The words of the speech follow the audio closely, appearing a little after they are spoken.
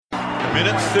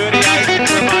Minute 38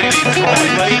 remaining. Fry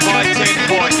lead by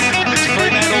 10 points. It's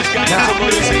Fremantle's game to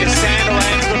lose here.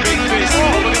 Sandilands the big fist.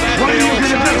 Oh, look at that field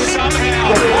chase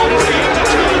somehow. It's the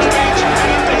interchange bench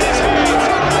into his hands.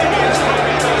 Maybe it's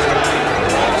Fremantle's game.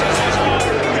 Rogers is on.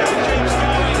 Hill keeps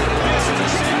going.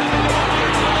 This to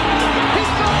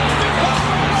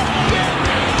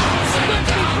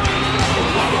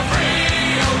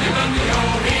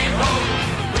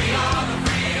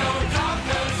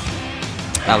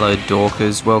Hello,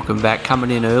 Dorkers. Welcome back. Coming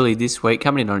in early this week,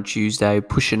 coming in on Tuesday,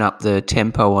 pushing up the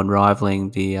tempo on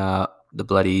rivaling the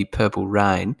bloody Purple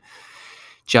Rain.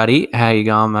 Juddy, how you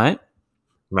going, mate?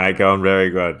 Mate, going very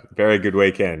good. Very good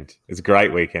weekend. It's a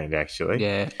great weekend, actually.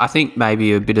 Yeah, I think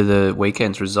maybe a bit of the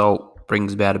weekend's result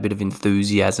brings about a bit of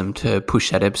enthusiasm to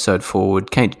push that episode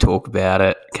forward. Keen to talk about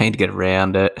it. Keen to get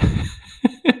around it.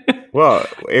 Well,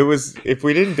 it was. If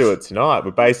we didn't do it tonight,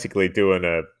 we're basically doing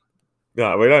a.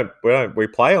 No, we don't. We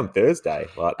play on Thursday.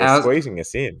 Like they're squeezing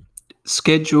us in.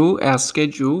 Our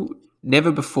schedule.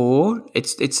 Never before.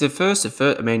 It's the first of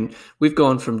first. I mean, we've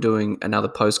gone from doing another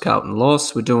post Carlton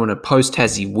loss. We're doing a post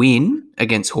Tassie win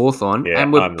against Hawthorn,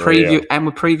 and we're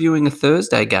previewing a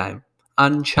Thursday game.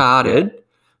 Uncharted. Yeah.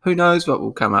 Who knows what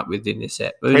we'll come up with in this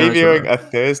set? Previewing a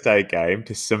Thursday game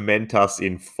to cement us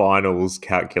in finals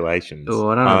calculations.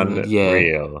 Oh, I don't know.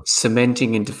 Yeah,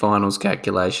 cementing into finals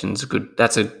calculations. Good.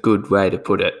 That's a good way to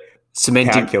put it.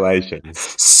 Cementing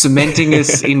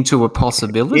us into a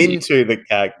possibility. Into the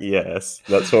yes,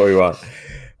 that's what we want.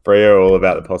 Freo all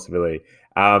about the possibility.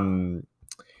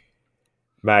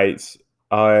 Mate,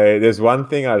 there's one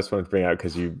thing I just wanted to bring up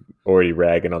because you already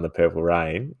ragging on the Purple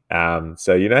Rain.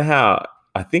 So you know how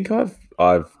I think I've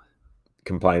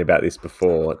complained about this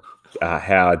before,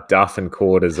 how Duff and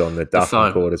Quarters on the Duff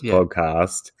and Quarters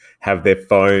podcast have their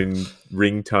phone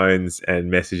ringtones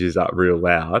and messages up real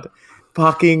loud.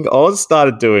 Fucking Oz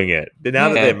started doing it. Now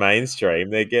that they're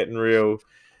mainstream, they're getting real.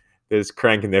 They're just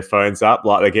cranking their phones up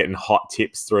like they're getting hot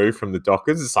tips through from the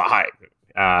Dockers. It's like,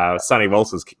 hey, Sonny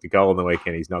Walters kicked a goal on the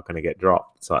weekend. He's not going to get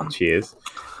dropped. It's like, cheers.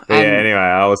 Anyway,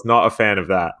 I was not a fan of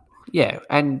that. Yeah,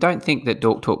 and don't think that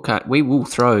Dork Talk can't. We will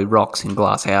throw rocks in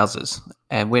glass houses,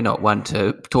 and we're not one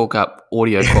to talk up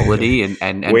audio quality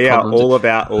and we are all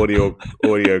about audio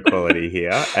quality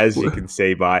here, as you can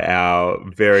see by our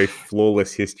very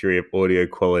flawless history of audio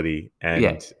quality,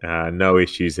 and no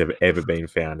issues have ever been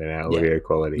found in our audio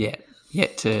quality. Yeah,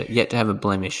 yet to have a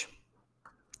blemish.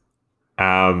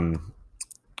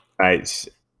 Mate.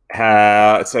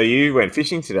 So you went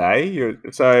fishing today.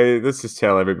 So let's just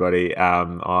tell everybody.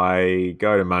 I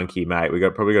go to Monkey, mate. We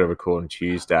probably got to record on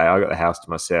Tuesday. I got the house to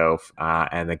myself,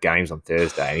 and the game's on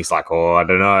Thursday. And he's like, "Oh, I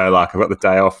don't know. Like, I've got the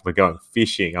day off. We're going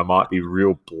fishing. I might be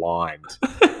real blind."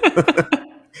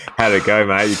 How'd it go,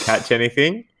 mate? You catch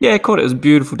anything? Yeah, caught it. It was a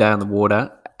beautiful day on the water.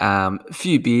 A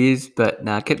few beers, but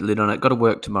kept the lid on it. Got to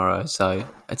work tomorrow, so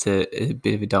it's a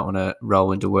bit of a don't want to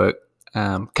roll into work.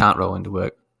 Can't roll into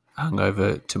work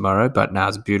hungover tomorrow, but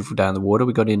it's a beautiful day on the water.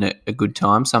 We got in a good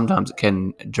time. Sometimes it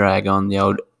can drag on the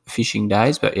old fishing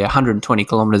days, but 120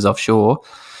 kilometres offshore.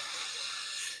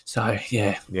 So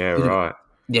right.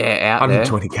 Out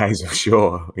 120 k's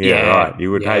offshore. Right.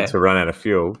 You would hate to run out of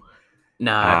fuel.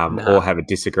 No. Or have a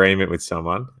disagreement with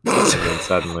someone, and then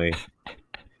suddenly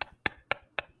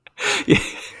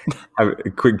have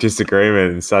a quick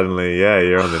disagreement, and suddenly,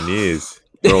 you're on the news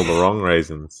for all the wrong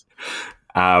reasons.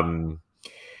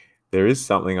 There is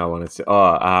something I wanted to.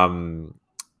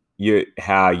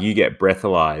 How you get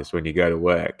breathalyzed when you go to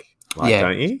work,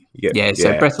 don't you?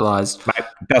 So breathalyzed. Mate,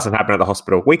 it doesn't happen at the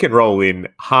hospital. We can roll in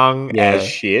hung as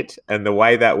shit, and the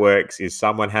way that works is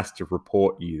someone has to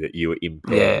report you that you were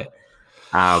impaired.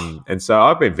 And so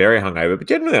I've been very hungover, but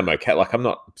generally I'm okay. Like, I'm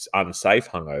not unsafe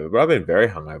hungover, but I've been very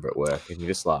hungover at work, and you're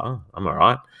just like, oh, I'm all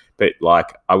right. But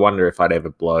like, I wonder if I'd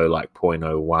ever blow like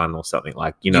 0.01 or something,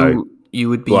 like, you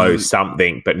would blow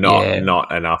something, but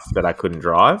not enough that I couldn't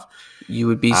drive. You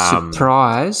would be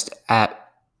surprised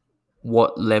at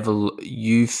what level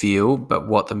you feel, but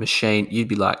what the machine, you'd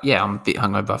be like, I'm a bit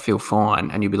hungover, I feel fine.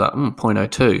 And you'd be like,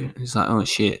 0.02. It's like, oh,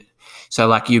 shit. So,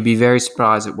 like, you'd be very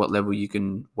surprised at what level you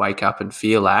can wake up and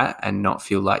feel at and not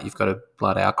feel like you've got a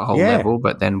blood alcohol level,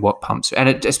 but then what pumps. And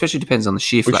it especially depends on the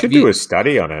shift. We should do a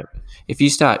study on it. If you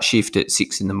start shift at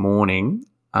 6 a.m,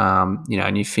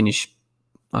 and you finish,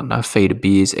 I don't know, feed of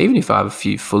beers, even if I have a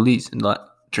few fullies and like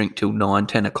drink till 9,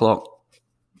 10 o'clock,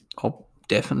 I'll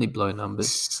definitely blow numbers.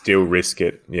 Still risk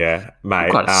it, yeah,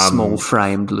 mate. Quite a small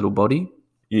framed little body.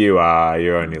 You're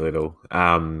only little.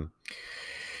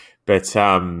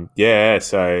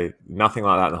 So nothing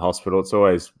like that in the hospital. It's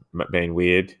always been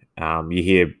weird. You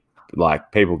hear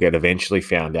like people get eventually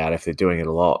found out if they're doing it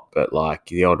a lot, but like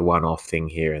the odd one-off thing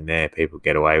here and there, people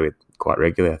get away with quite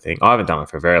regularly. I think I haven't done it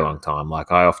for a very long time.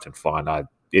 Like I often find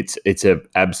it's a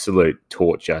absolute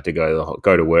torture to go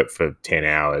to work for 10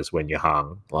 hours when you're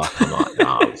hung. Like I'm like,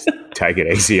 no, take it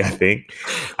easy. I think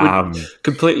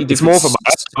Completely different. it's more for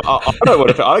I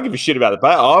don't give a shit about the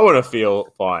pay. I want to feel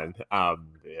fine.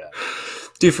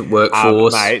 Different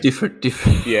workforce, mate, different.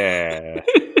 Yeah.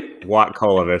 White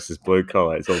collar versus blue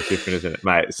collar. It's all different, isn't it,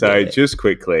 mate? So just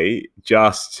quickly,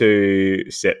 just to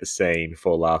set the scene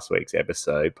for last week's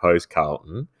episode, post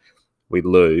Carlton, we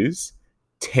lose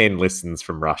 10 listens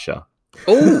from Russia.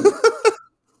 Oh,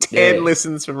 10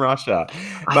 listens from Russia.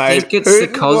 I think it's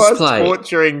Putin the cosplay. was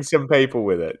torturing some people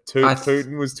with it.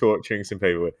 Putin was torturing some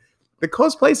people with it. The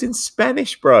cosplay's in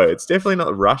Spanish, bro. It's definitely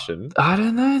not Russian. I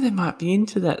don't know. They might be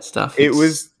into that stuff. It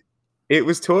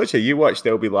was torture. You watch,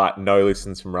 there'll be like no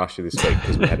listens from Russia this week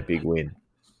because we had a big win.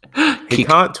 He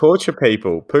can't torture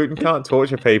people. Putin can't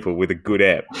torture people with a good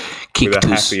app, with a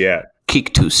happy app.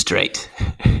 Kick too straight.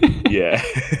 Yeah.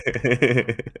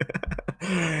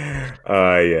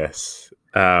 Yes.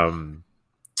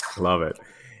 Love it.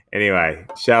 Anyway,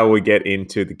 shall we get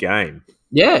into the game?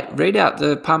 Yeah, read out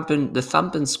the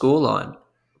thumping scoreline.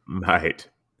 Mate,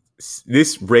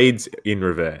 this reads in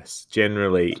reverse.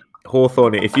 Generally,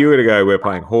 Hawthorn, if you were to go, we're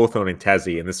playing Hawthorn in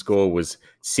Tassie and the score was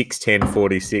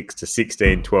 6-10-46 to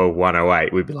 16-12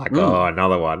 108, we'd be like, oh,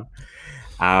 another one.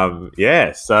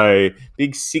 So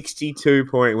big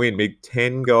 62-point win, big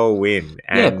 10-goal win.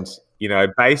 And,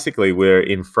 basically we're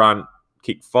in front,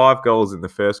 kicked 5 goals in the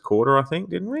first quarter, I think,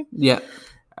 didn't we? Yeah.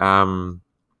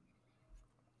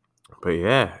 But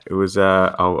yeah, it was.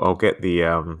 I'll get the.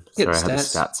 I have the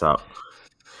stats up.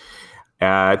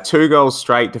 2 goals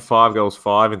straight to 5 goals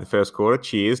 5 in the first quarter.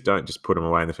 Cheers! Don't just put them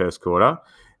away in the first quarter.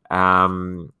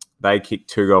 They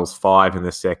kicked 2 goals 5 in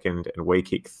the second, and we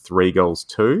kicked 3 goals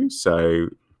 2. So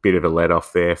bit of a let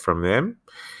off there from them.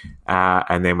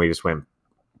 And then we just went.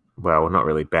 Well, not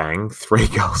really bang. 3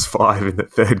 goals 5 in the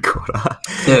third quarter.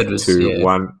 Third was to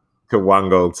 1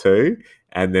 goal 2,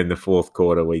 and then the fourth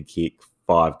quarter we kicked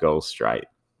 5 goals straight.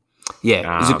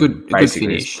 Yeah, it was a good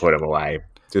finish. Just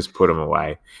put them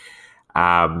away.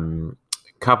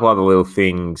 Couple other little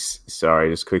things. Sorry,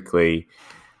 just quickly.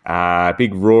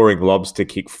 Big roaring lobster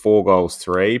kick 4 goals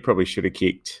 3. Probably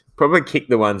kicked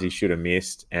the ones he should have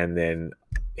missed, and then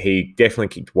he definitely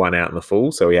kicked 1 out in the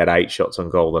full. So he had 8 shots on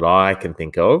goal that I can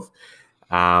think of.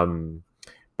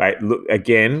 But look,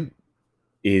 again,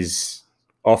 is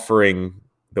offering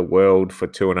the world for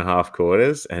 2.5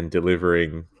 quarters and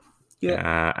delivering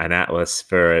an Atlas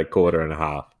for a quarter and a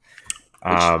half.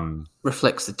 Which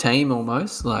reflects the team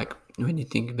almost, like when you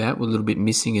think about it, we're a little bit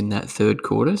missing in that third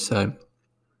quarter. So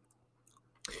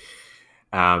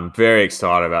very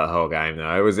excited about the whole game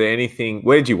though. Was there anything,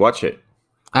 where did you watch it?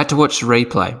 I had to watch the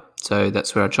replay. So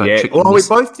that's where I tried to trick we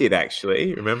both did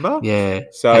actually, remember? Yeah.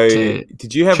 So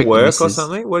did you have work or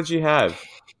something? What did you have?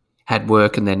 Had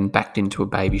work and then backed into a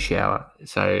baby shower.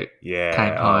 So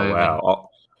came home. Wow.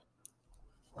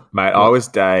 Mate, I was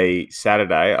day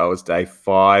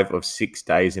 5 of 6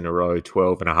 days in a row,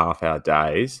 12.5-hour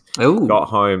days. Ooh. Got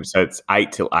home, so it's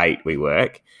 8 till 8 we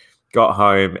work. Got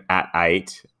home at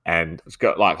 8 and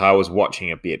I was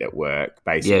watching a bit at work,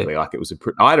 basically. Like it was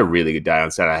I had a really good day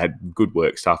on Saturday. I had good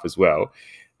work stuff as well.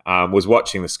 Was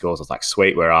watching the scores. I was like,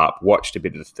 sweet, we're up. Watched a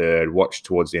bit of the third, watched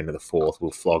towards the end of the fourth. We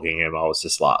were flogging him. I was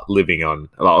just like I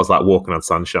was like walking on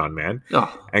sunshine, man.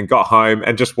 Oh. And got home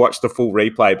and just watched the full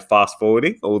replay, fast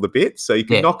forwarding all the bits. So you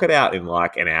can knock it out in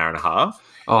like an hour and a half.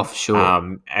 Oh, for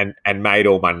sure. And made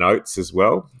all my notes as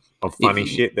well of funny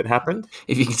shit that happened.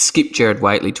 If you can skip Jared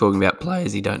Waitley talking about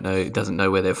players he doesn't know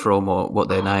where they're from or what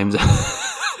their names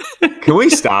are. Can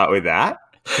we start with that?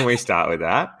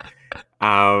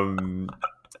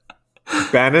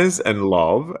 Banners and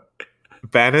Lob.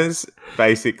 Banners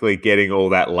basically getting all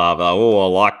that love. Oh, I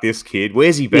like this kid.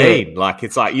 Where's he been? Yeah. Like,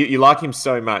 it's like you like him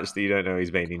so much that you don't know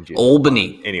he's been injured.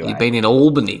 Albany. Anyway. He's been in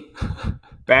Albany.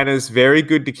 Banners, very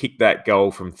good to kick that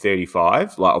goal from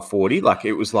 35, or 40. Like,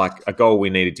 it was like a goal we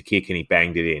needed to kick and he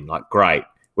banged it in. Like, great.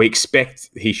 We expect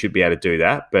he should be able to do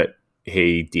that, but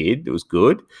he did. It was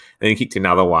good. And then he kicked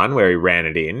another one where he ran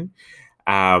it in.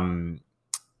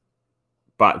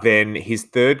 But then his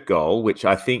third goal, which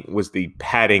I think was the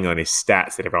padding on his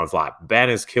stats that everyone's like,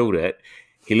 Banners killed it.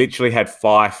 He literally had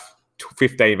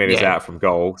 15 metres out from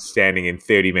goal, standing in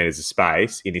 30 metres of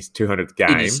space in his 200th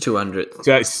game. In his 200th.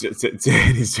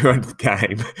 In his 200th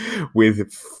game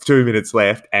with 2 minutes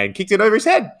left and kicked it over his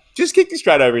head. Just kicked it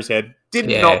straight over his head.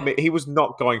 He was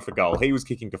not going for goal. He was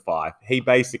kicking to 5. He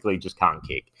basically just can't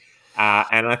kick.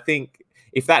 And I think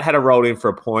if that had rolled in for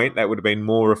a point, that would have been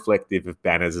more reflective of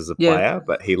Banners as a Yeah. player.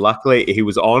 But he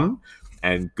was on,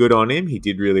 and good on him. He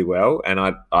did really well, and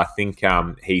I think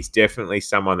he's definitely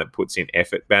someone that puts in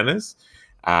effort, Banners.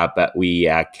 But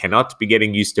we cannot be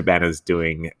getting used to Banners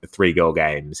doing 3-goal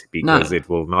games because it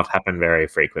will not happen very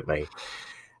frequently.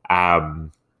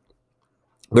 When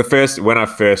I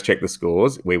first checked the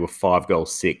scores, we were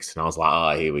 5-6, and I was like,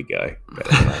 "Oh, here we go."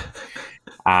 But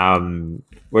anyway,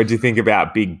 what do you think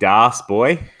about Big Das,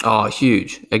 boy? Oh,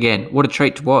 huge! Again, what a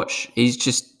treat to watch. He's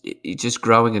just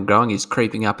growing and growing. He's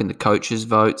creeping up in the coaches'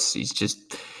 votes. He's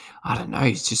just, I don't know.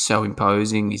 He's just so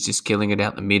imposing. He's just killing it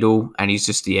out the middle, and he's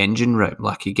just the engine room.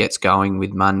 Like, he gets going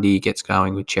with Mundy, gets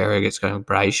going with Cherry, gets going with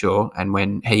Brayshaw, and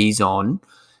when he's on,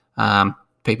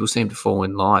 people seem to fall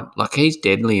in line. Like, he's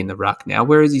deadly in the ruck now.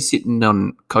 Where is he sitting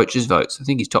on coaches' votes? I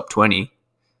think he's top 20.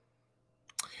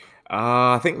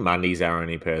 I think Mundy's our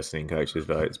only person in coaches'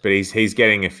 votes, but he's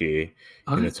getting a few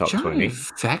in the top 20.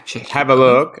 Fact check. Have a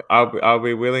look. I'll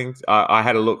be willing. I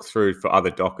had a look through for other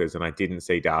Dockers, and I didn't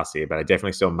see Darcy, but I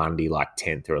definitely saw Mundy like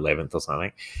 10th or 11th or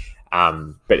something.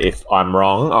 But if I'm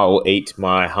wrong, I'll eat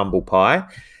my humble pie.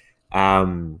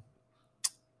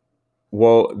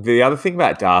 Well, the other thing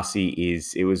about Darcy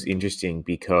is it was interesting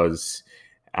because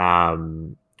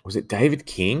was it David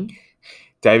King?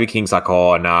 David King's like,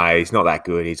 "Oh no, he's not that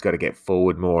good. He's got to get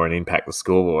forward more and impact the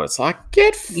scoreboard." It's like,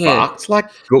 get fucked.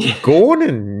 Like, Gawn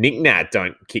and Nick Nat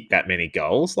don't kick that many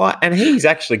goals. Like, and he's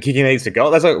actually kicking heaps of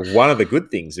goals. That's like one of the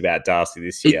good things about Darcy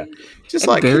this year. Just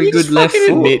like, very good left foot.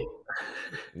 Admit,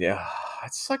 yeah,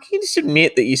 it's like, you just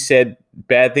admit that you said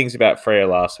bad things about Freo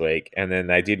last week, and then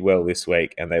they did well this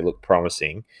week, and they look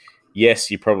promising.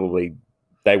 Yes,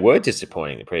 they were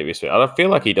disappointing the previous week. I feel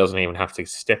like he doesn't even have to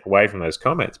step away from those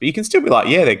comments, but you can still be like,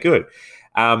 yeah, they're good.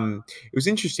 It was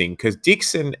interesting because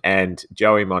Dixon and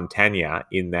Joey Montagna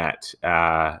in that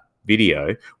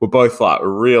video were both like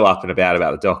real up and about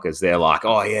the Dockers. They're like,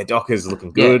 "Oh yeah, Dockers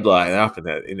looking good." Like, they're up in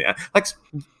the like.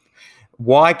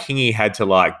 Why Kingy had to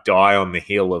like die on the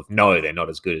hill of no, they're not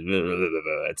as good.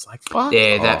 It's like, fuck.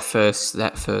 Yeah, that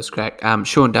first crack.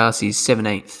 Sean Darcy's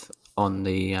 17th. On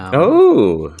the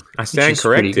I stand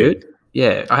corrected. Good.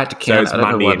 Yeah, I had to count. So it's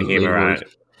Mundy and him, right?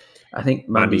 I think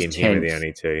Mundy and 10th, him are the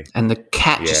only two. And the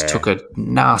cat just took a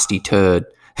nasty turd.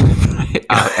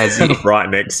 Right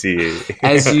next to you.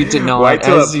 As you denied. Wait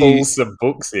till it pulls some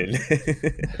books in.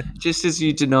 Just as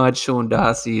you denied Sean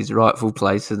Darcy his rightful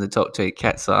place in the top 10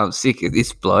 cat, so I'm sick of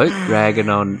this bloke ragging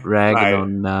on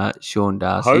Sean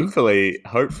Darcy.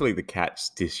 Hopefully the Cats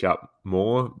dish up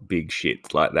more big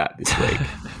shit like that this week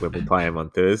when we play them on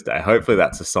Thursday. Hopefully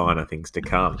that's a sign of things to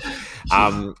come.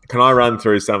 Can I run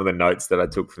through some of the notes that I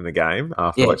took from the game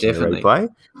after watching the replay?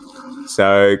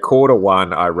 So quarter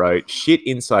one, I wrote shit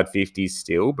inside 50s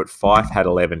still, but Fife had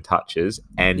 11 touches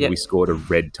and we scored a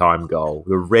red time goal.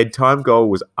 The red time goal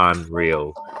was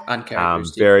unreal.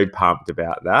 Uncharacteristic. Very pumped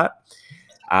about that.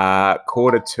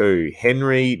 Quarter two,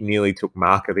 Henry nearly took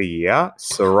mark of the year.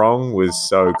 Sarong was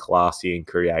so classy and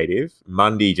creative.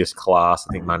 Mundy just class.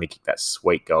 I think Mundy kicked that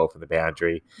sweet goal from the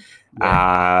boundary.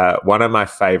 Yeah. One of my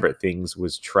favourite things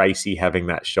was Tracy having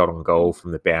that shot on goal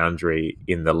from the boundary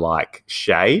in the like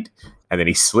shade, and then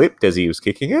he slipped as he was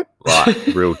kicking it.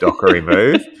 Like, real Dockery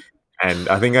move. And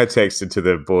I think I texted to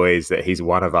the boys that he's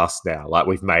one of us now. Like,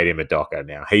 we've made him a Docker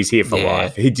now. He's here for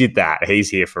life. He did that. He's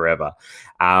here forever.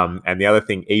 And the other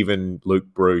thing, even Luke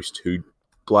Bruce, who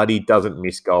bloody doesn't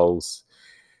miss goals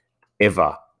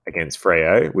ever against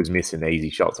Freo, was missing easy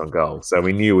shots on goal. So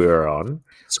we knew we were on.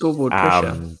 Scoreboard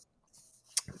pressure.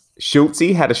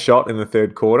 Schultze had a shot in the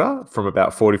third quarter from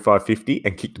about 45-50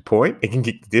 and kicked a point. He can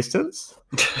kick the distance.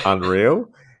 Unreal.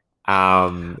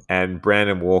 And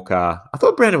Brandon Walker, I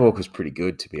thought Brandon Walker was pretty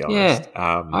good, to be honest.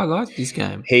 Yeah, I liked this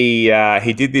game. He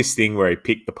did this thing where he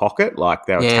picked the pocket, like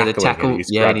they were tackling the tackle, and he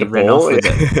just grabbed he the ran ball. off with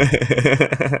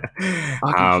it.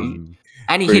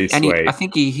 And he hit, I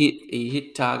think he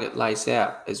hit target lace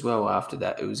out as well after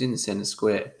that. It was in the centre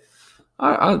square.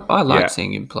 I like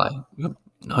seeing him play.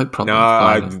 No problem. No,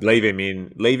 I'd leave him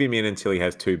in until he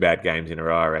has 2 bad games in a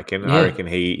row, I reckon. Yeah. I reckon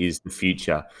he is the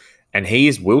future. And he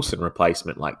is Wilson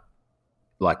replacement, like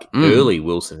early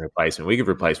Wilson replacement. We could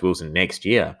replace Wilson next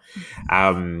year.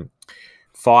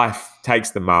 Fife takes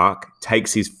the mark,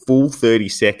 takes his full 30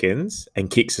 seconds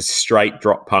and kicks a straight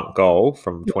drop punt goal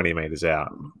from 20 metres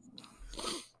out.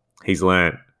 He's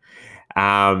learnt.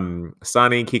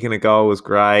 Sonny kicking a goal was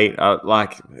great.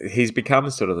 He's become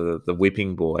sort of the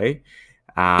whipping boy.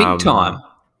 Big time.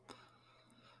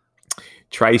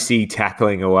 Tracy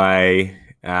tackling away.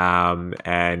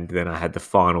 And then I had the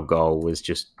final goal was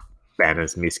just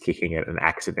Banners miss kicking it and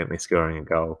accidentally scoring a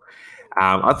goal.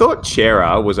 I thought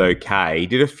Chera was okay. He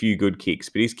did a few good kicks,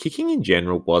 but his kicking in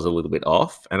general was a little bit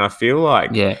off. And I feel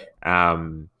like, Yeah. I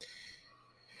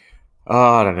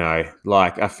don't know.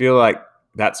 Like, I feel like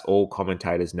that's all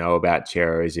commentators know about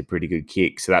Chera is a pretty good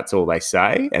kick. So that's all they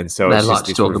say. And so They it's like just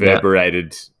to this talk about-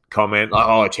 reverberated comment like,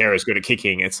 oh, Chera's good at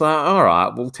kicking. It's like, all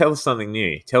right, well, tell us something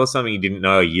new. Tell us something you didn't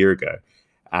know a year ago.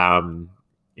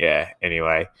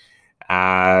 Anyway.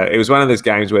 It was one of those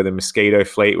games where the mosquito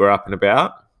fleet were up and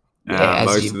about.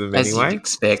 Most of them as anyway. You'd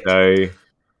expect. So,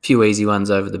 few easy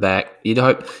ones over the back. You'd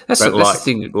hope that's the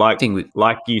thing.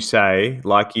 Like you say,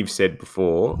 like you've said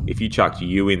before, if you chucked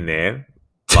you in there,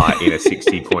 like in a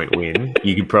 60-point win,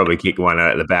 you could probably kick one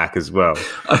out at the back as well.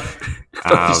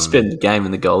 Probably spend the game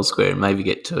in the goal square and maybe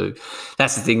get 2.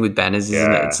 That's the thing with banners,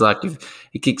 isn't it? It's like if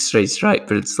he kicks 3 straight,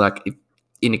 but it's like if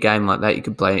in a game like that you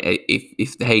could play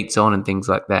if the heat's on and things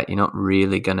like that, you're not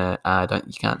really gonna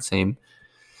you can't see him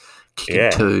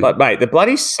kicking 2. But mate, the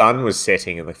bloody sun was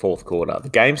setting in the 4th quarter. The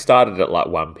game started at like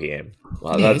 1 p.m.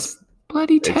 Like it's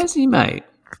bloody Tassie, mate.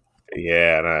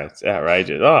 Yeah, I know. It's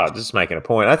outrageous. Oh, just making a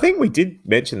point. I think we did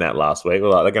mention that last week. We're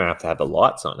like, they're going to have the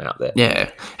lights on out there.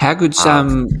 Yeah. How good's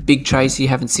Big Tracy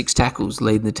having 6 tackles,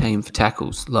 leading the team for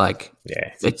tackles? Like,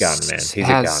 yeah, he's a gun, man. He's a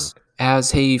gun.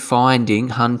 How's he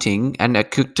hunting, and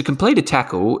to complete a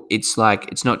tackle, it's like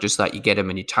it's not just like you get them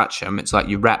and you touch them. It's like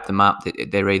you wrap them up.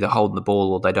 They're either holding the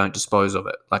ball or they don't dispose of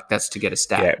it. Like that's to get a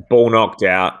stat. Yeah, ball knocked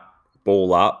out,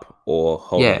 ball up, or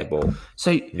holding the ball.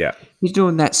 So he's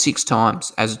doing that 6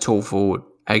 times as a tall forward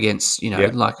against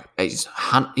like he just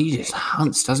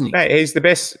hunts, doesn't he? Mate, he's the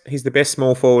best. He's the best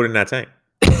small forward in our team,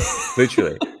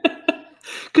 literally.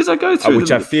 Because I go through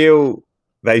I feel.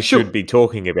 They should be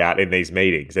talking about in these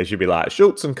meetings. They should be like,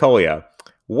 Schultz and Collier,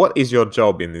 what is your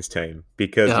job in this team?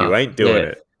 Because you ain't doing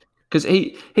it. Because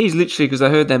he's literally, because I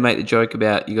heard they make the joke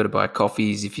about you got to buy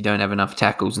coffees if you don't have enough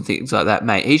tackles and things like that.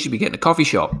 Mate, he should be getting a coffee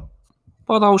shop.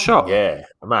 Buy the whole shop. Yeah,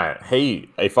 mate.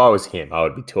 If I was him, I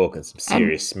would be talking some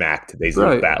serious smack to these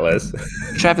little battlers.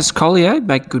 Travis Collier,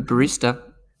 make good barista.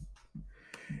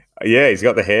 Yeah, he's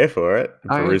got the hair for it.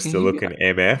 Barista looking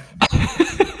MF.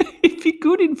 He'd be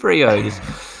good in Freo. Just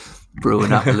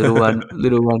brewing up a little one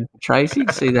for Tracy.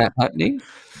 See that happening.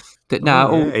 But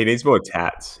he needs more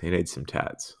tats. He needs some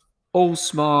tats. All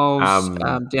smiles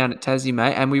down at Tassie,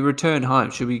 mate, and we return home.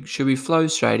 Should we flow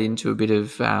straight into a bit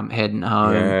of heading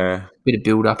home? Yeah, a bit of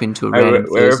build up into a random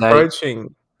Thursday.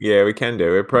 Approaching. Yeah, we can do.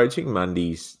 We're approaching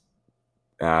Monday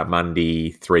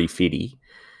 3:50.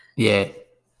 Yeah,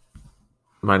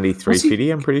 Monday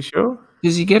 3:50. I'm pretty sure.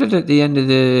 Does he get it at the end of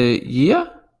the year?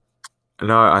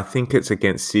 No, I think it's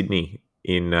against Sydney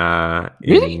in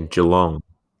Geelong.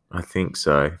 I think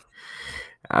so.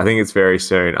 I think it's very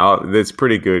soon. There's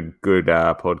pretty good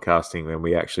podcasting when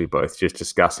we actually both just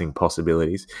discussing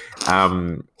possibilities.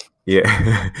 The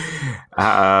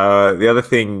other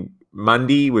thing,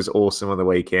 Mundy was awesome on the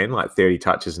weekend, like 30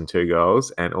 touches and 2 goals,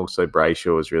 and also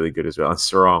Brayshaw was really good as well, and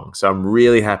Sarong. So I'm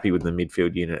really happy with the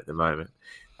midfield unit at the moment.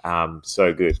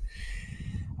 So good.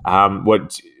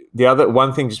 The other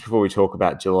one thing just before we talk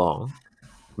about Geelong,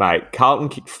 mate, Carlton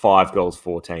kicked 5 goals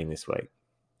 14 this week.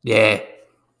 Yeah.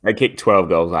 They kicked 12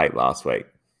 goals 8 last week.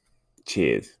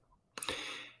 Cheers.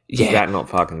 Yeah. Is that not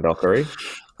fucking dockery?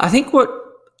 I think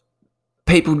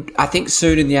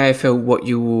soon in the AFL,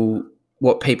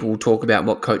 what people will talk about,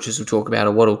 what coaches will talk about,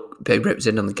 or what will be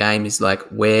represented on the game is like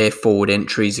where forward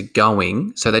entries are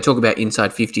going. So they talk about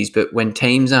inside 50s, but when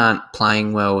teams aren't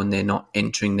playing well and they're not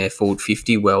entering their forward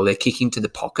 50 well, they're kicking to the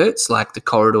pockets, like the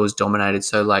corridors dominated.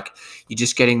 So like you're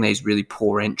just getting these really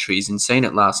poor entries, and seeing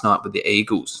it last night with the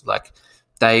Eagles, like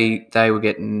they were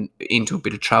getting into a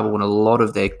bit of trouble, and a lot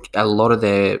of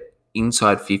their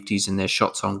inside 50s and their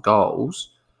shots on goals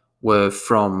were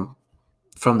from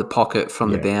the pocket,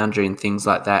 from the boundary and things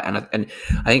like that. And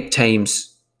I think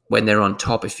teams, when they're on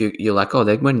top, if you're like, oh,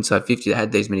 they went inside 50, they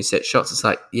had these many set shots. It's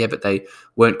like, yeah, but they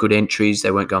weren't good entries. They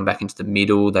weren't going back into the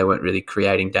middle. They weren't really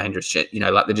creating dangerous shit.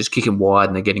 Like they're just kicking wide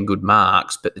and they're getting good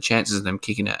marks, but the chances of them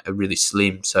kicking it are really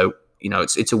slim. So,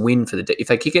 it's a win for if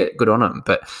they kick it, good on them.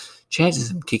 But chances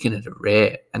of them kicking it are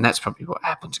rare. And that's probably what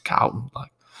happened to Carlton.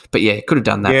 But yeah, could have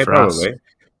done that for us.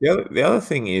 The other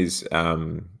thing is,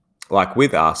 like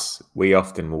with us, we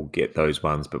often will get those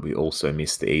ones, but we also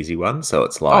miss the easy ones. So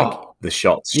it's like the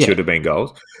shots Yeah. should have been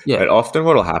goals. Yeah. But often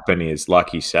what will happen is,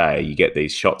 like you say, you get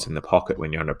these shots in the pocket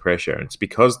when you're under pressure. And it's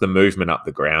because the movement up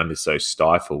the ground is so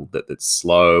stifled that it's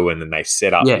slow, and then they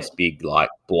set up Yeah. this big like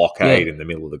blockade in the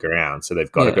middle of the ground. So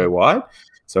they've got to Yeah. go wide.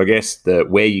 So I guess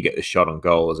where you get the shot on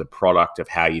goal is a product of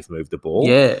how you've moved the ball.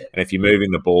 Yeah. And if you're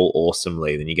moving the ball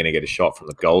awesomely, then you're going to get a shot from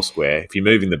the goal square. If you're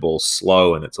moving the ball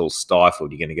slow and it's all stifled,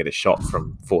 you're going to get a shot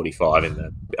from 45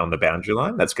 on the boundary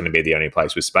line. That's going to be the only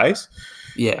place with space.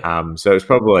 Yeah. So it's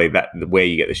probably that where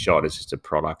you get the shot is just a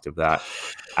product of that.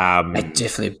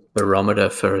 Definitely a barometer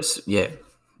for us. Yeah.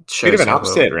 Bit of an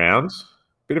upset round.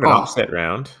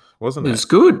 Wasn't it? It was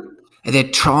good.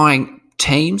 And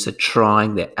teams are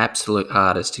trying their absolute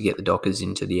hardest to get the Dockers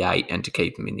into the 8 and to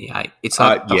keep them in the 8. It's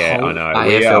like the whole I know.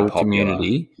 AFL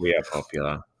community. We are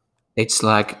popular. It's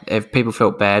like if people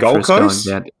felt bad Gold for us Coast?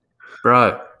 going down.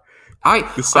 Bro.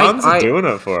 The Suns are doing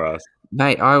it for us.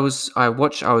 Mate, I was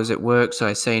at work, so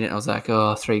I seen it. I was like,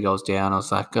 3 goals down. I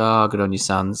was like, good on your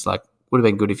Suns. Like, would have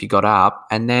been good if you got up.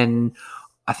 And then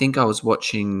I think I was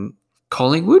watching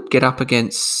Collingwood get up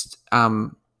against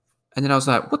and then I was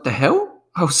like, what the hell?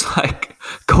 I was like,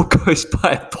 Gold Coast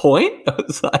by a point? I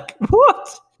was like, what?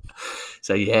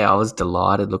 So, yeah, I was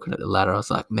delighted looking at the ladder. I was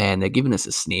like, man, they're giving us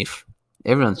a sniff.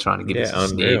 Everyone's trying to give us a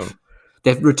sniff.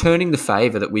 They're returning the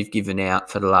favour that we've given out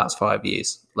for the last 5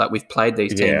 years. Like, we've played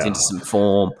these teams into some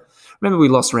form. Remember we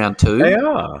lost round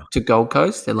 2 to Gold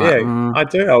Coast? They're like, I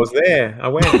do. I was there. I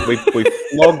went. We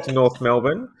flogged North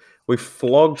Melbourne.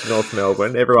 Everyone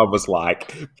was like,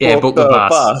 book the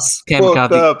bus. Cam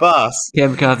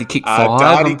McCarthy kicked 5,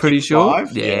 I'm pretty sure.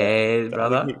 5. Yeah,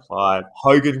 brother. Kicked 5.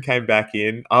 Hogan came back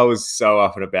in. I was so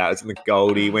up and about. It's in the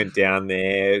Goldie. Went down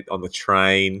there on the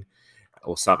train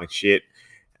or something shit.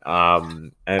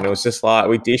 And it was just like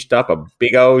we dished up a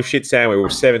big old shit sandwich. We were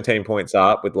 17 points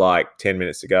up with like 10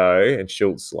 minutes to go, and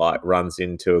Schultz like runs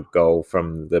into a goal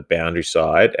from the boundary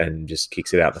side and just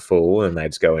kicks it out the full, and they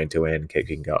just go end to end,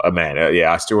 kicking goal. Oh man,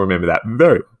 I still remember that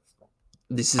very.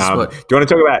 This is what. Do you want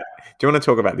to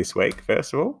talk about this week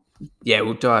first of all? Yeah,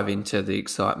 we'll dive into the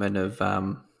excitement of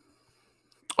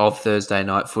Thursday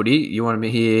night footy. You want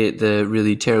to hear the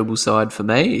really terrible side for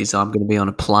me? Is I'm going to be on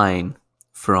a plane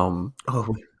from.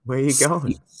 Oh. Where are you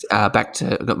going? I've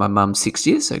got my mum's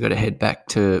 60th, so I've got to head back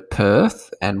to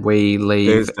Perth, and we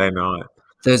leave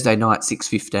Thursday night,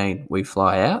 6:15. We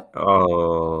fly out.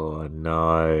 Oh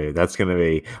no, that's going to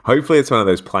be. Hopefully, it's one of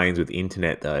those planes with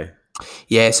internet though.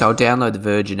 Yeah, so I'll download the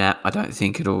Virgin app. I don't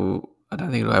think it'll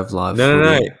have live.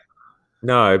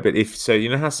 No, but you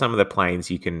know how some of the planes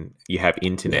you have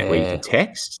internet where you can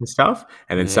text and stuff,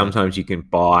 and then sometimes you can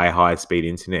buy high speed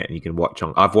internet and you can watch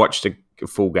on. I've watched a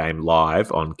full game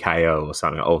live on KO or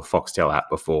something, or Foxtel app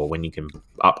before, when you can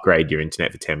upgrade your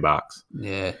internet for $10.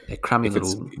 Yeah, they're crummy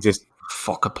little just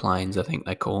Fokker planes, I think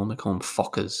they call them. They call them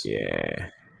Fokkers. Yeah.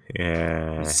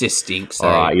 It just stinks.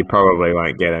 All right, you probably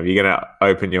won't get them. You're going to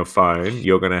open your phone.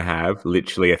 You're going to have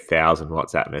literally 1,000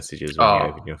 WhatsApp messages when you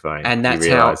open your phone. And that's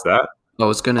you realise that? I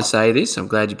was going to say this. I'm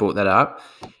glad you brought that up.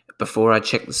 Before I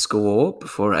check the score,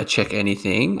 before I check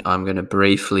anything, I'm going to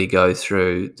briefly go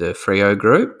through the Freo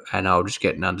group, and I'll just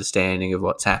get an understanding of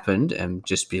what's happened and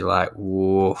just be like,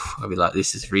 whoa. I'll be like,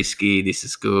 this is risky, this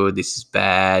is good, this is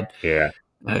bad. Yeah.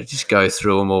 I'll just go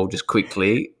through them all just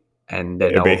quickly. And then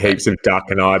there'll be heaps of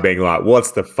Duck and I being like,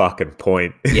 what's the fucking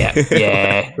point? Yeah.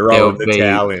 Throwing the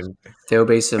towel in. There'll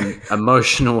be some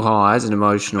emotional highs and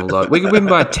emotional lows. We could win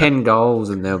by 10 goals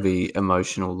and there'll be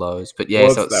emotional lows. But yeah,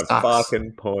 what's so it the sucks.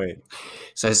 Fucking point?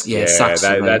 So it sucks.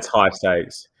 That's high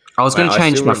stakes. I was going to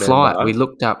change my flight. We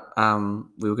looked up.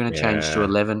 We were going to change to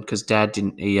 11 because Dad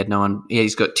didn't. He had no one.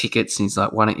 He's got tickets, and he's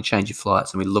like, "Why don't you change your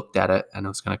flights?" And we looked at it, and I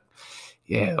was going to.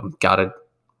 Yeah, I'm gutted.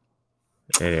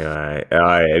 Anyway,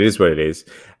 it is what it is.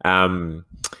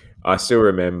 I still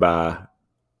remember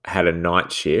had a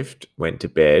night shift, went to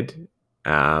bed,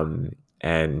 and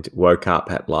woke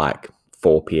up at like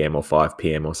 4 p.m. or 5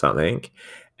 p.m. or something,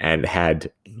 and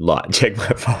had checked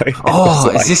my phone.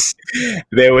 Oh,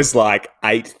 There was like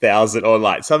 8,000 or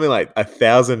like something like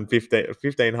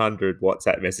 1,500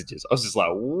 WhatsApp messages. I was just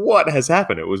like, what has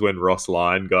happened? It was when Ross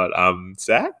Lyon got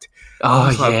sacked.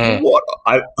 Oh, yeah. Like, what?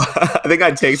 I think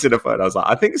I texted a phone. I was like,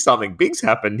 I think something big's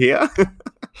happened here.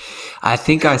 I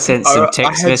think I sent some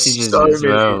text messages as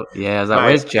well. Yeah, I was like,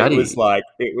 where's Juddy?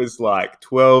 It was like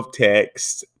 12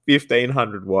 texts,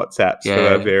 1,500 WhatsApps for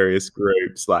our various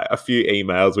groups, like a few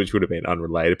emails, which would have been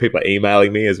unrelated. People are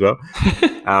emailing me as well.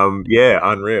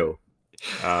 Unreal.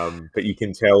 But you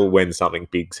can tell when something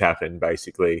big's happened,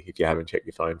 basically, if you haven't checked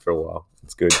your phone for a while.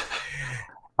 It's good.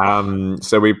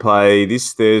 So we play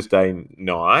this Thursday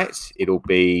night. It'll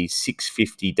be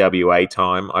 6:50 WA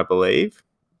time, I believe.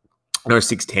 No,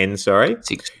 6:10. Sorry.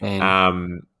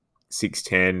 6:10.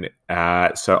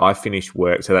 6:10. So I finished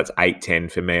work. So that's 8:10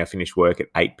 for me. I finished work at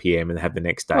 8 p.m. and have the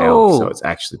next day off. So it's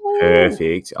actually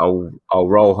perfect. I'll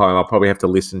roll home. I'll probably have to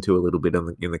listen to a little bit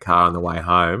in the car on the way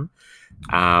home.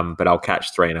 But I'll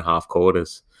catch 3.5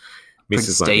 quarters.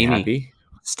 Mrs. won't be happy.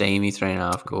 Steamy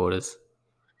 3.5 quarters.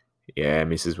 Yeah,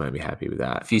 Mrs. won't be happy with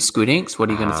that. A few squid inks. What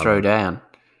are you going to throw down?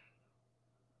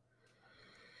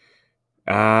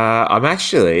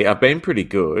 I've been pretty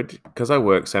good because I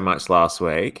worked so much last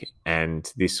week, and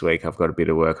this week I've got a bit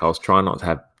of work. I was trying not to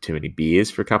have too many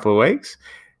beers for a couple of weeks.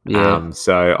 Yeah.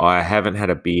 So I haven't had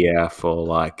a beer for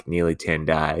like nearly 10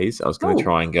 days. I was going to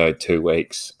try and go 2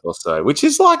 weeks or so, which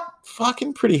is like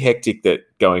fucking pretty hectic that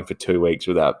going for 2 weeks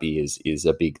without beers is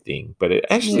a big thing, but it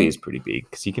actually is pretty big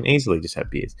because you can easily just have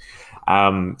beers.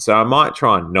 So I might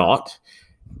try and not.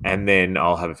 And then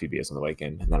I'll have a few beers on the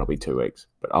weekend, and that'll be 2 weeks.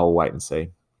 But I'll wait and see.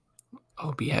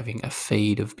 I'll be having a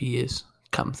feed of beers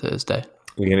come Thursday.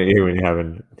 You're going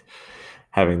to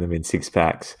having them in 6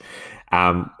 packs.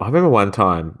 I remember one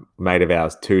time, a mate of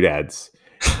ours, Two Dads,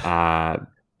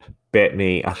 bet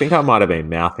me. I think I might have been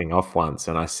mouthing off once,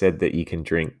 and I said that you can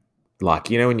drink, like,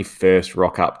 you know, when you first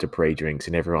rock up to pre-drinks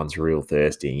and everyone's real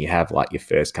thirsty, and you have like your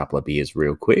first couple of beers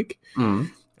real quick.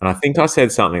 And I think I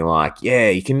said something like, yeah,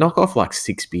 you can knock off like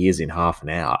 6 beers in half an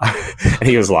hour. And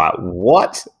he was like,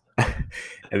 what?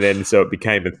 And then so it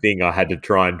became a thing. I had to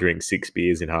try and drink 6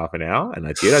 beers in half an hour. And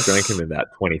I did. I drank them in about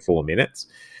 24 minutes.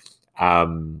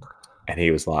 And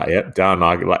he was like, yep, done.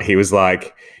 He was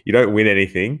like, you don't win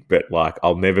anything, but like,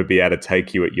 I'll never be able to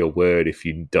take you at your word if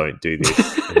you don't do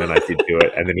this. And then I did do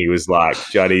it. And then he was like,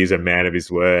 Juddy's a man of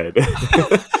his word.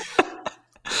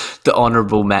 The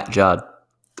Honourable Matt Judd.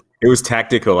 It was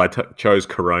tactical. I chose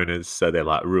Coronas, so they're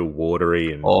like real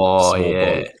watery and small bottle,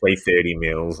 330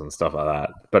 mils and stuff like that.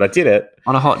 But I did it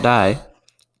on a hot day.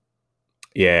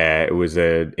 Yeah, it was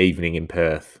an evening in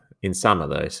Perth in summer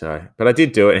though. So, but I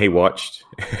did do it, and he watched.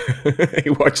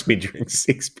 He watched me drink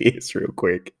 6 beers real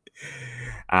quick.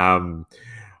 All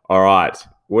right,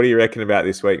 what do you reckon about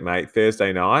this week, mate?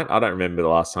 Thursday night. I don't remember the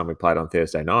last time we played on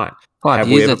Thursday night. 5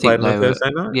 years, Have we ever I think, played on Thursday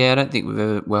night? Yeah, I don't think we've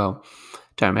ever. Well.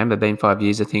 Don't remember, been 5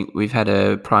 years. I think we've had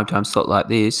a primetime slot like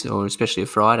this, or especially a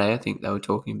Friday. I think they were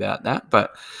talking about that.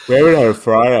 But where would a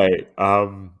Friday?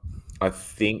 I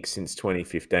think since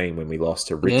 2015 when we lost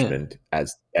to Richmond and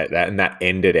that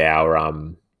ended our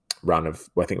run of.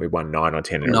 I think we won 9 or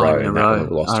 10 in a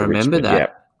row. I remember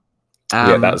that.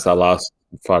 Yeah, that was our last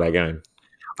Friday game.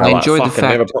 I enjoy the fact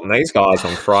never putting these guys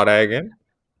on Friday again.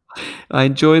 I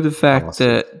enjoy the fact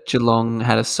that Geelong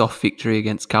had a soft victory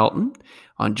against Carlton.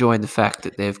 I enjoy the fact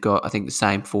that they've got, I think, the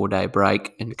same 4-day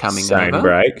break and coming over. Same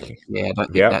break. Yeah, I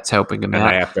don't think that's helping them out. And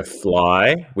they have to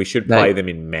fly. We should play them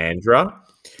in Mandurah.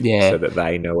 Yeah. So that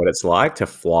they know what it's like to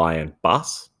fly and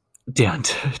bus. Down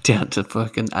to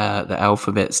fucking the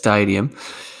Alphabet Stadium.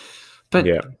 But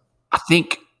I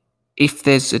think if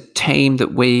there's a team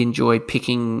that we enjoy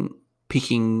picking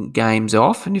games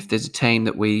off, and if there's a team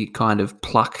that we kind of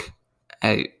pluck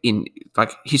in,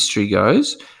 like history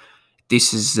goes,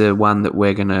 this is the one that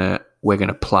we're gonna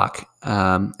pluck,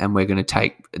 and we're gonna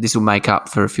take. This will make up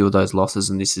for a few of those losses,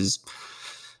 and this is,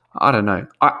 I don't know.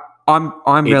 I'm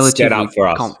relatively set up for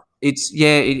us. It's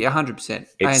 100%.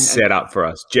 It's set up for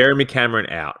us. Jeremy Cameron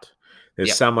out.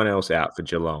 There's someone else out for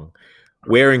Geelong.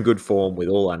 We're in good form with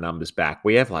all our numbers back.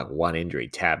 We have like one injury,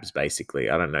 Tabs, basically.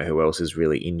 I don't know who else is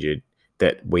really injured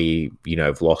that we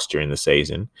have lost during the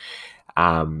season.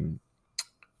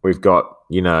 We've got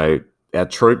our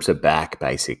troops are back,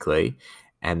 basically,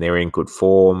 and they're in good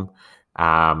form.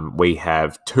 We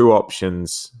have 2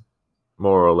 options,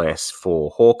 more or less, for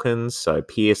Hawkins. So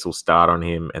Pearce will start on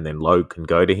him, and then Logue can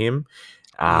go to him.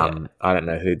 I don't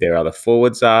know who their other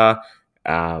forwards are.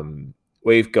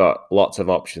 We've got lots of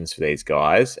options for these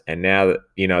guys. And now that,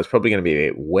 it's probably going to be a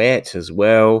bit wet as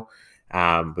well.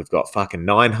 We've got fucking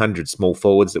 900 small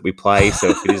forwards that we play. So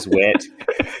if it is wet.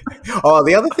 Oh,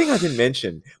 the other thing I didn't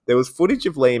mention, there was footage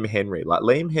of Liam Henry. Like,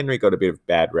 Liam Henry got a bit of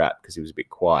bad rap because he was a bit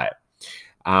quiet.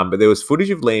 But there was footage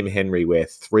of Liam Henry where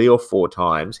 3 or 4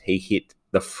 times he hit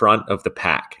the front of the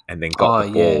pack and then got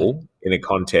the ball in a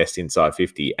contest inside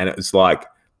 50. And it was like,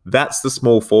 that's the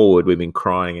small forward we've been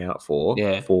crying out for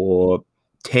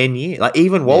 10 years. Like,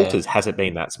 even Walters hasn't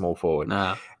been that small forward.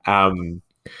 Nah.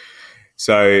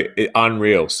 So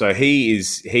unreal. So he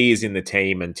is in the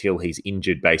team until he's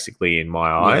injured, basically, in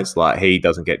my eyes. Like, he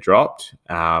doesn't get dropped.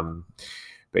 But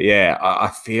yeah, I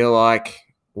feel like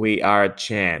we are a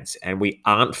chance, and we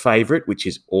aren't favourite, which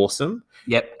is awesome.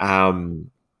 Yep.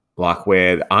 like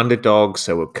we're the underdogs,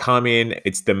 so we'll come in.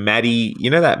 It's the Maddie,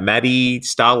 that Maddie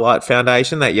Starlight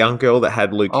Foundation, that young girl that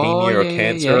had leukemia or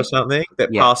cancer or something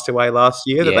that passed away last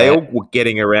year. That they all were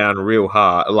getting around real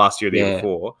hard last year, or the year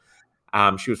before.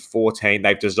 She was 14.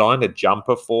 They've designed a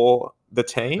jumper for the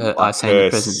team, like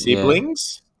her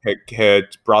siblings, her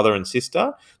brother and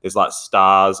sister. There's like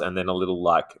stars and then a little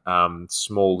like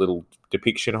small little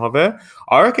depiction of her.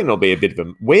 I reckon it'll be a bit of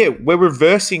a we're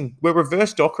reverse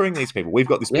dockering these people. We've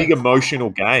got this big emotional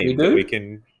game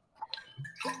that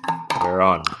we're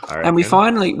on. And we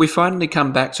finally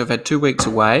come back. So I've had 2 weeks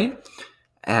away,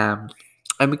 and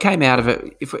we came out of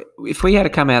it. If we had to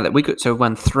come out of that, we could have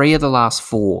won 3 of the last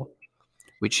 4,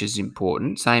 which is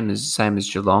important. Same as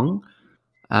Geelong.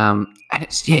 And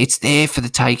it's there for the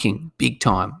taking, big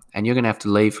time. And you're going to have to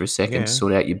leave for a second to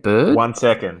sort out your bird. 1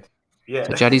 second. Yeah.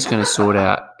 So Juddy's going to sort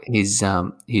out his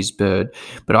bird.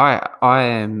 But I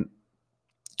am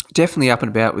definitely up and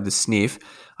about with the sniff.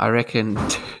 I reckon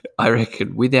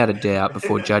without a doubt,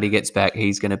 before Juddy gets back,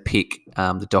 he's going to pick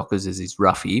the Dockers as his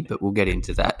roughie. But we'll get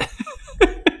into that.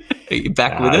 Are you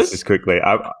back with us? Just quickly.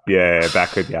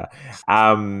 Back with you.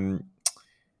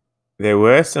 There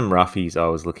were some roughies I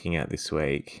was looking at this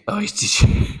week. Oh, did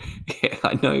you? Yeah,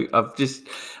 I know.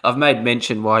 I've made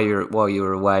mention while you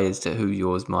were away as to who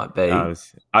yours might be.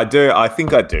 I do. I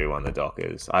think I do on the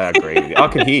Dockers. I agree with you. I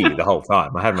could hear you the whole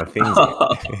time. I had my things in.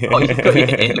 You've got your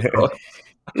hand across.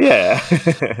 Yeah.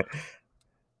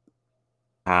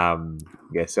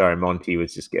 Sorry, Monty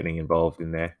was just getting involved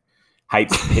in there.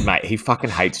 He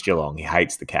fucking hates Geelong. He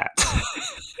hates the Cats.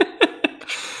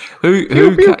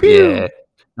 Yeah.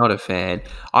 Not a fan.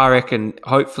 I reckon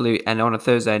hopefully, and on a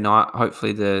Thursday night,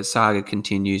 hopefully the saga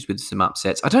continues with some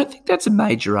upsets. I don't think that's a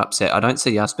major upset. I don't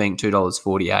see us being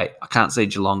 $2.48. I can't see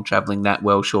Geelong travelling that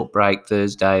well short break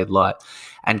Thursday.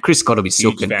 And Chris got to be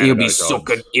sooking. He'll be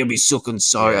sooking. He'll be sooking.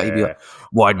 So he'll be like,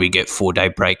 why'd we get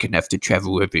 4-day break and have to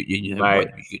travel with it? Mate,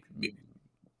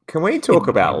 can we talk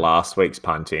about last week's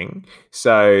punting?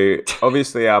 So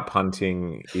obviously our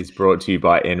punting is brought to you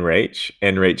by Enreach,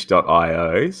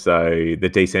 enreach.io. So the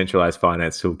decentralized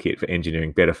finance toolkit for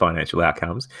engineering better financial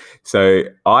outcomes. So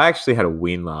I actually had a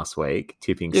win last week,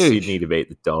 tipping Sydney to beat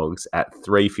the Dogs at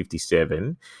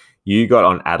 357. You got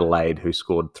on Adelaide, who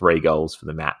scored 3 goals for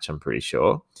the match, I'm pretty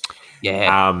sure.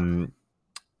 Yeah.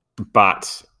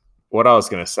 But what I was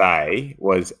going to say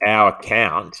was our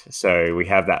account. So we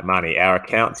have that money. Our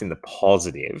account's in the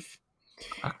positive.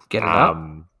 Get it up.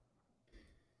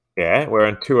 Yeah, we're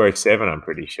on 207, I'm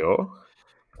pretty sure.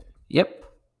 Yep.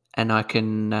 And I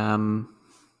can...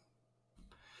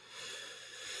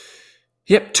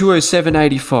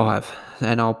 207.85.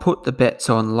 And I'll put the bets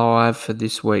on live for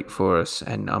this week for us.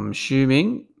 And I'm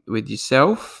assuming with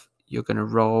yourself, you're going to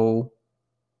roll...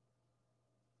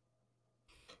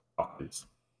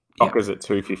 Dockers at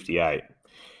 258.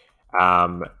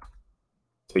 So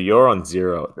you're on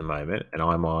 0 at the moment, and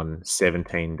I'm on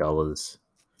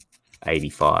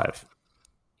 $17.85.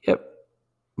 Yep.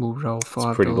 We'll roll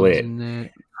 $5 pretty lit. in there.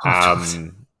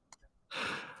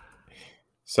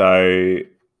 So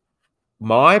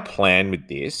my plan with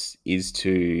this is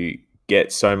to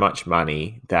get so much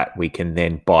money that we can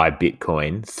then buy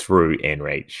Bitcoin through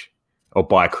Enreach or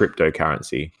buy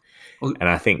cryptocurrency. And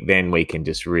I think then we can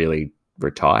just really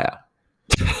retire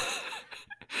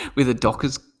with a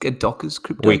Dockers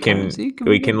cryptocurrency.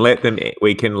 We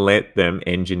can let them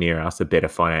engineer us a better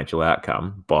financial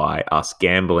outcome by us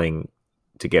gambling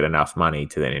to get enough money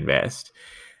to then invest,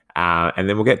 and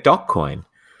then we'll get Dockcoin.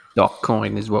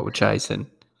 Dockcoin is what we're chasing.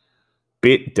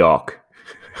 BitDoc.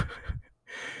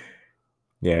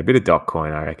 Yeah, a bit of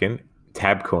Dockcoin, I reckon.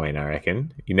 Tabcoin, I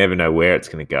reckon. You never know where it's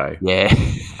going to go. Yeah.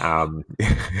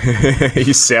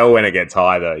 You sell when it gets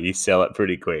high, though. You sell it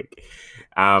pretty quick.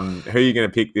 Who are you going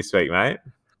to pick this week, mate?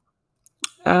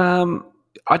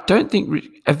 I don't think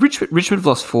Richmond have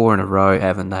lost 4 in a row,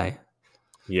 haven't they?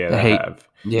 Yeah, they have.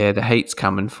 Yeah, the heat's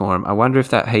coming for them. I wonder if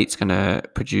that heat's going to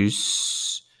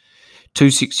produce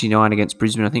 269 against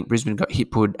Brisbane. I think Brisbane got hit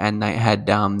put, and they had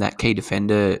that key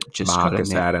defender just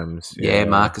Marcus Adams. Yeah,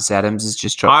 Marcus Adams has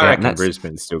just dropped out. I reckon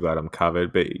Brisbane's still got them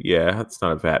covered, but yeah, that's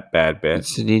not a bad bet.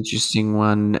 It's an interesting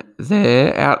one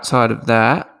there. Outside of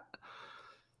that,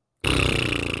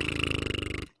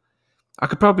 I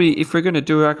could probably, if we're going to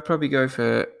do it, I could probably go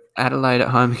for Adelaide at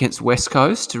home against West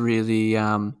Coast to really.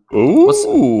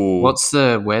 What's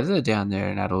the weather down there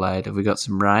in Adelaide? Have we got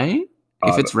some rain?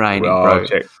 If it's raining, bro,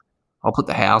 I'll put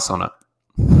the house on it.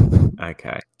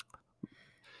 Okay.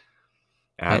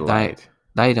 Adelaide.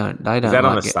 They don't. Is that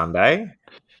on a Sunday?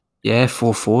 Yeah,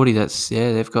 4:40.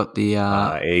 They've got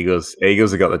the Eagles. Eagles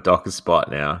have got the Dockers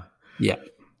spot now. Yeah,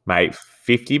 Mate,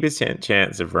 50%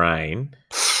 chance of rain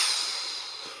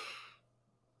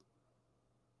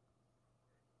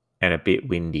and a bit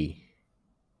windy.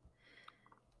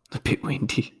 A bit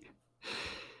windy.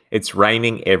 It's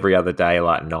raining every other day,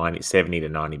 like 70 to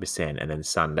 90%, and then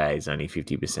Sunday's only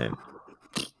 50%.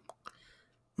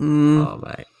 Oh,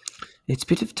 mate. It's a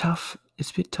bit tough.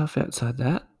 It's a bit tough outside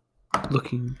that.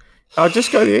 Looking. Oh,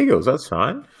 just go the Eagles. That's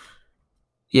fine.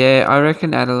 Yeah, I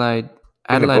reckon Adelaide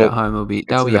at home will be.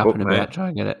 They'll be up and about. Try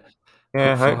and get it.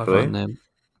 Yeah, Put 5 hopefully. on them.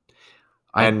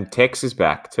 And Tex is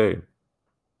back too.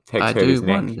 Tex hurt his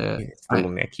neck. It's a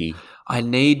little necky. I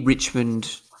need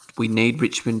Richmond. We need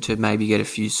Richmond to maybe get a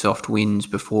few soft wins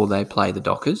before they play the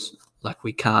Dockers. Like,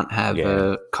 we can't have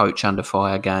a coach under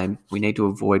fire game. We need to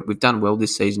avoid. We've done well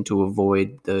this season to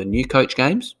avoid the new coach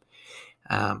games,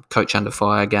 coach under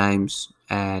fire games,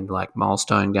 and like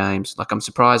milestone games. Like, I'm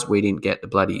surprised we didn't get the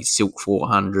bloody Silk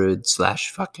 400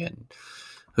 / fucking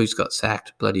who's got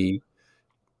sacked bloody.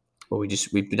 Well,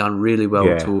 we've done really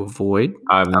well to avoid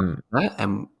that.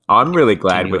 And I'm really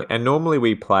glad. And normally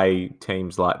we play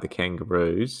teams like the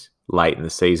Kangaroos late in the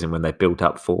season when they built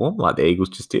up form, like the Eagles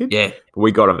just did. Yeah. But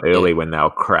we got them early when they were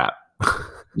crap.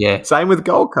 Yeah. Same with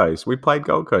Gold Coast. We played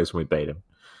Gold Coast and we beat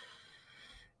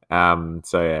them.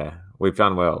 So, yeah, we've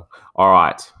done well. All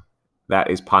right. That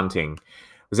is punting.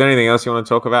 Was there anything else you want to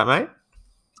talk about, mate?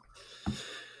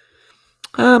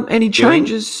 Any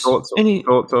changes? Thoughts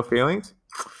or feelings?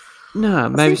 No,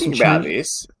 maybe some changes. About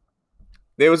this.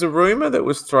 There was a rumor that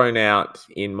was thrown out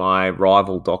in my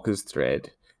rival Dockers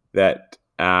thread that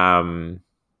the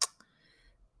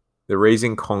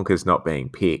reason Conker's not being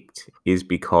picked is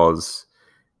because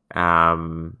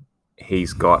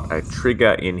he's got a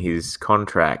trigger in his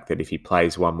contract that if he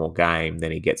plays one more game,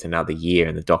 then he gets another year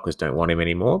and the Dockers don't want him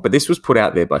anymore. But this was put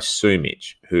out there by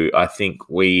Sumich, who I think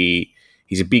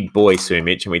he's a big boy,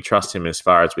 Sumich, and we trust him as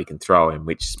far as we can throw him,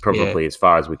 which is probably as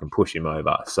far as we can push him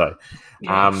over. So,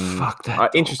 fuck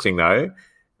that. Interesting though.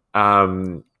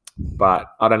 But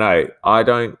I don't know. I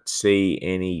don't see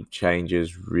any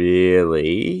changes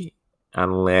really,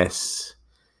 unless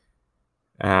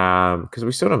because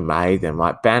we sort of made them.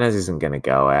 Like, Banners isn't going to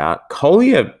go out.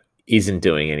 Collier isn't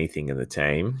doing anything in the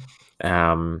team.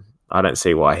 I don't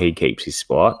see why he keeps his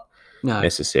spot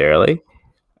necessarily.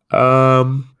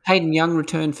 Hayden Young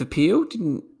returned for Peel.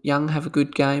 Didn't Young have a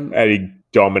good game? And he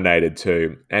dominated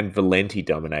too. And Valenti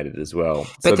dominated as well.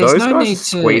 But so those guys are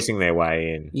squeezing their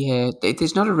way in. Yeah,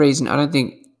 there's not a reason. I don't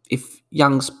think if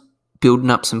Young's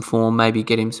building up some form, maybe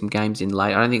get him some games in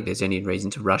late. I don't think there's any reason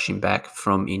to rush him back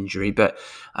from injury. But,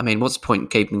 I mean, what's the point in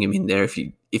keeping him in there?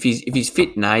 If he's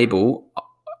fit and able,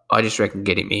 I just reckon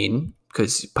get him in.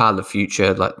 Because part of the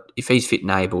future, like, if he's fit and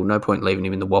able, no point leaving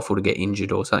him in the waffle to get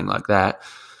injured or something like that.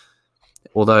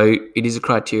 Although it is a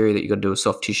criteria that you've got to do a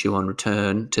soft tissue on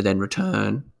return to then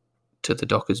return to the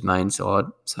Dockers main side.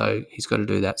 So he's got to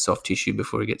do that soft tissue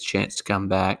before he gets a chance to come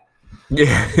back.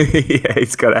 Yeah,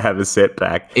 he's got to have a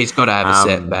setback. He's got to have a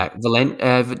setback.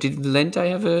 Did Valente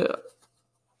have a...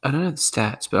 I don't know the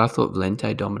stats, but I thought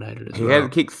Valente dominated as well. He had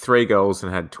kicked 3 goals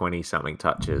and had 20-something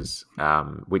touches,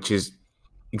 which is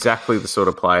exactly the sort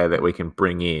of player that we can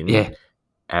bring in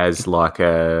as like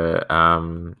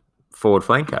a forward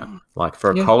flanker, like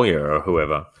for a Collier or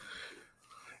whoever.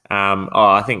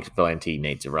 I think Valenti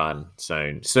needs a run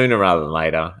sooner rather than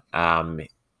later.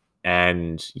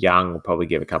 And Young will probably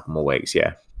give a couple more weeks,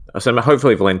 So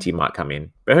hopefully Valenti might come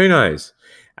in, but who knows?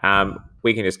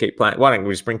 We can just keep playing. Why don't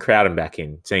we just bring Crowden back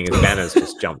in, seeing as Banners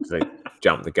just jumped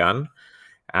the gun?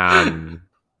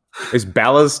 Is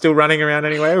Ballas still running around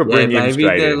anyway? Or bring him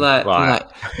straight in? Like,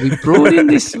 we brought in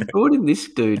this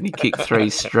dude and he kicked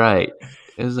 3 straight.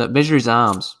 It was like, measure his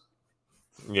arms.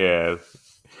 Yeah.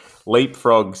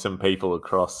 Leapfrog some people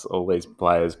across all these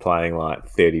players playing like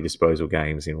 30 disposal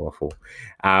games in Waffle.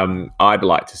 I'd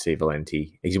like to see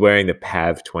Valenti. He's wearing the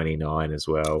PAV 29 as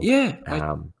well. Yeah.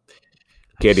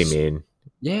 Get him in.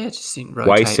 Yeah, just think rotate.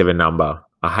 Waste of a number.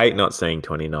 I hate not seeing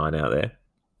 29 out there.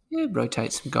 Yeah,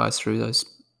 rotate some guys through those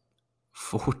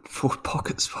forward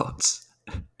pocket spots.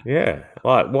 Yeah,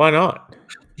 like, why not?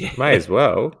 Yeah. May as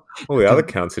well. All the other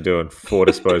cunts are doing 4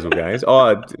 disposal games.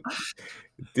 I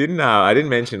didn't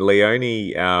mention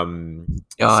Leonie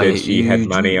said she had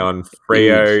money on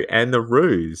Freo and the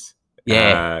Roos.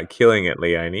 Yeah. Killing it,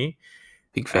 Leonie.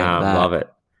 Big fan of that. Love it.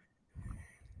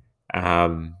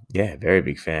 Very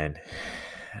big fan.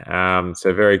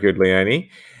 So very good,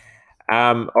 Leonie.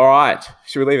 All right.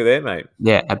 Should we leave it there, mate?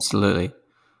 Yeah, absolutely.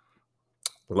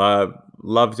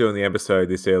 Love doing the episode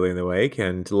this early in the week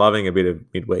and loving a bit of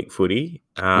midweek footy.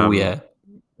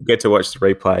 Get to watch the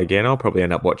replay again. I'll probably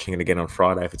end up watching it again on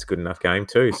Friday if it's a good enough game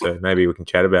too. So maybe we can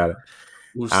chat about it.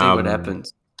 We'll see what Um,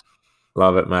 happens.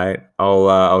 Love it, mate.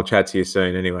 I'll chat to you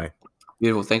soon anyway.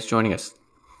 Beautiful. Thanks for joining us.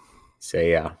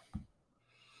 See ya.